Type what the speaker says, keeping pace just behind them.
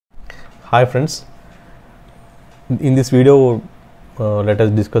Hi friends, in this video let us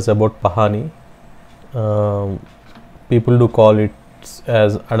discuss about Pahani. People do call it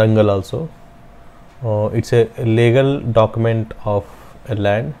as Adangal also. It's a legal document of a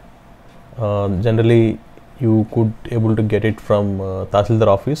land. Generally you could able to get it from Tahsildar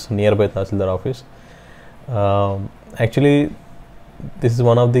office, nearby Tahsildar office. Actually this is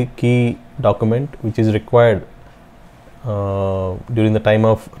one of the key document which is required during the time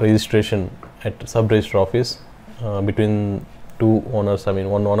of registration at sub-register office between two owners. I mean,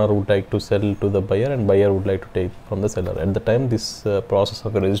 one owner would like to sell to the buyer and buyer would like to take from the seller. At the time this process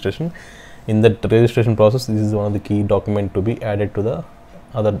of registration, in that registration process, this is one of the key document to be added to the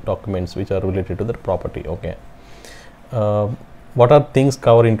other documents which are related to the property. Okay, what are things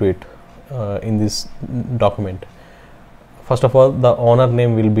covered into it in this document? First of all, the owner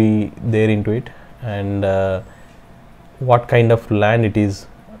name will be there into it, and what kind of land it is.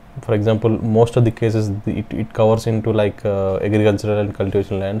 For example, most of the cases it covers into like agricultural and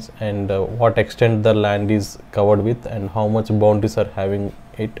cultivation lands, and what extent the land is covered with and how much boundaries are having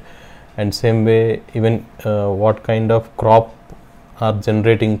it, and same way even what kind of crop are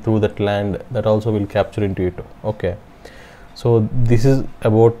generating through that land, that also will capture into it. Okay, so this is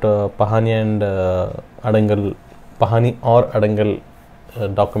about Pahani and Adangal, Pahani or Adangal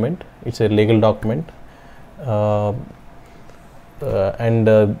document. It's a legal document. And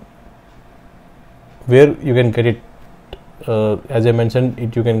where you can get it, as I mentioned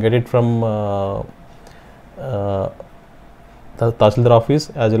it, you can get it from the Tahsildar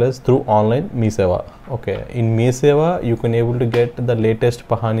office as well as through online Mi Seva. Okay, in Mi Seva you can able to get the latest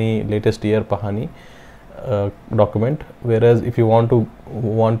Pahani, latest year Pahani document, whereas if you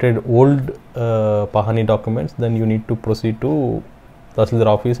wanted old Pahani documents, then you need to proceed to Tahsildar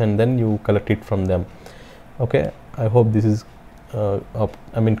office and then you collect it from them. Okay, I hope this is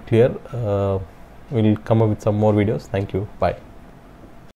clear. We'll come up with some more videos. Thank you. Bye.